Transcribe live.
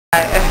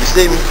You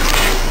see me?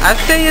 I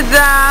see you,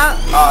 dog.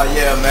 Oh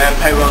yeah, man.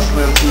 Payroll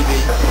Slim TV.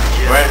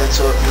 Brandon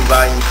took me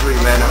Volume 3,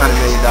 man. $100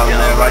 million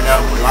man. Right now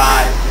we're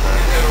live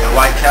in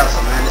White Castle,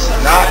 man. This is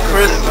not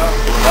Christmas.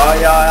 All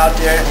y'all out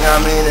there, you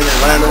know what I mean, in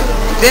Atlanta.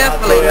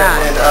 Definitely not.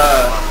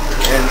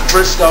 And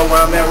Frisco,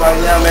 where I'm at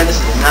right now, man. This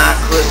is not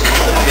Christmas. It's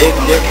a big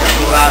difference.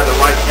 We live in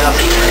White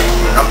Castle,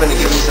 man. I'm finna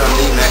give me something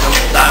to eat, man. I'm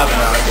starving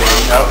out here,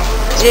 you know.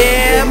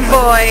 Yeah,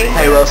 boy.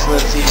 Payroll Slim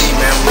TV,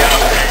 man. We out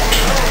there.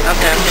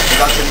 Okay.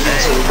 Got to the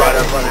YouTube right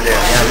up under there.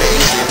 Yeah, man.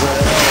 You see it.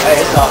 Hey,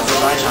 it's all good.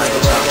 I ain't trying to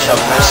get y'all in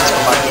trouble, man. It's just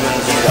for my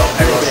community, though.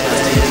 Payroll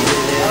Slim TV.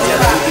 Yeah,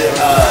 let me get,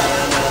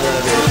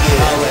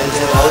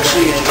 no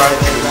cheese, right?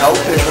 No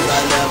pickles.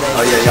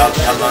 Oh, yeah, y'all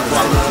learned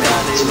my little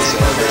name.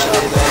 Cheese and fish out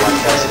there. Like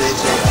that's it.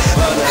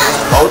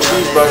 No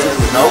cheeseburgers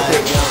with no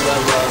pickles.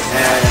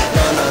 And,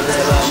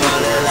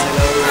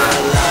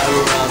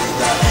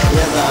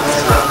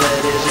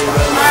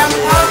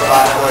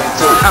 oh,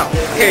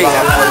 here you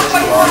go.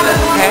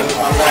 Okay.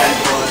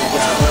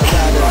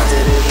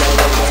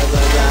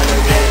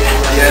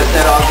 Yeah, it's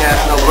that all gas,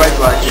 no brake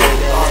right there.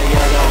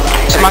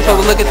 Am I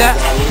supposed to look at that?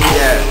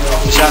 Yeah.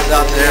 Shouts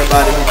out to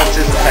everybody who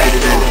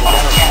participated in it.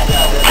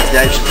 That's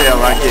Dave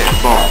Chappelle right there.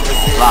 Boom.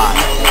 Live.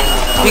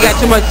 We got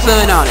too much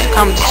sun on it.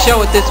 Come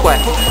show it this way.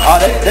 Oh,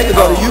 they can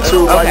go to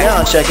YouTube right now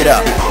and check it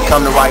out.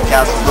 Come to White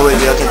Castle,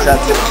 Louisville,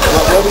 Kentucky.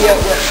 Where we at?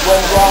 What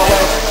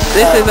Broadway?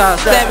 This is on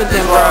 7th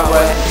and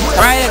Broadway.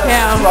 Right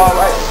across.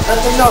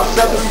 Let them know.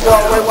 7th and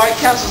Broadway, White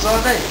Castle's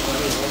all day.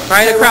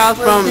 Right across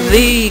from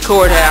the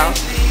courthouse.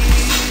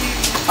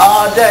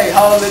 All day,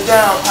 hold it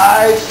down,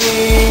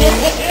 Pisces.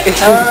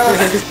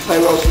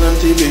 Payroll Slim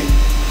TV.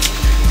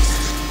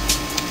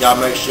 Y'all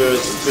make sure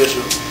it's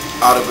official.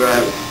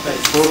 Autograph.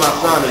 Who am I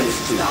signing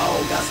this to?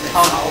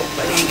 Oh,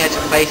 you ain't got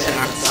your face in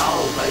her.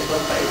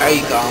 There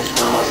you go.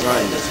 Who am I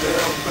signing this to?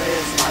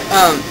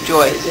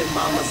 Joyce.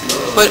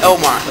 Put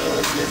Omar.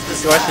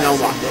 Joyce and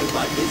Omar.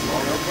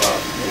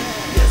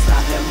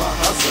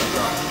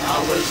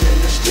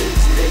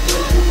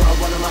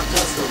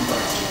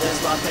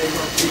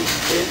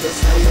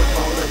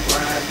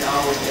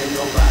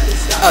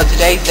 Oh,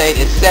 today's date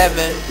is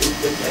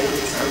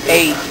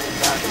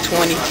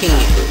 7/8/2010.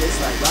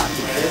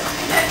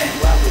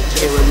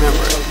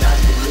 Remember it.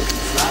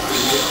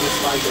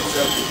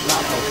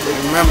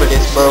 Remember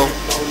this, bro.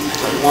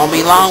 It won't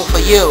be long for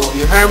you.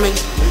 You heard me?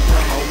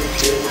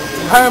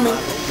 You heard me?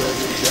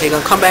 They're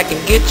gonna come back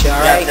and get you,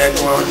 alright? They're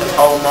going to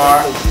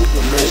Omar,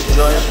 Miss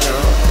Joyce,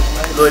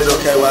 Louisville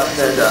KY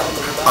stand up.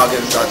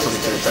 August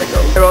 22 take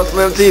over. Payroll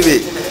Slim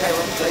TV.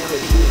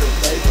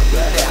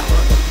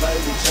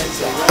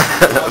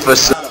 For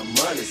sure.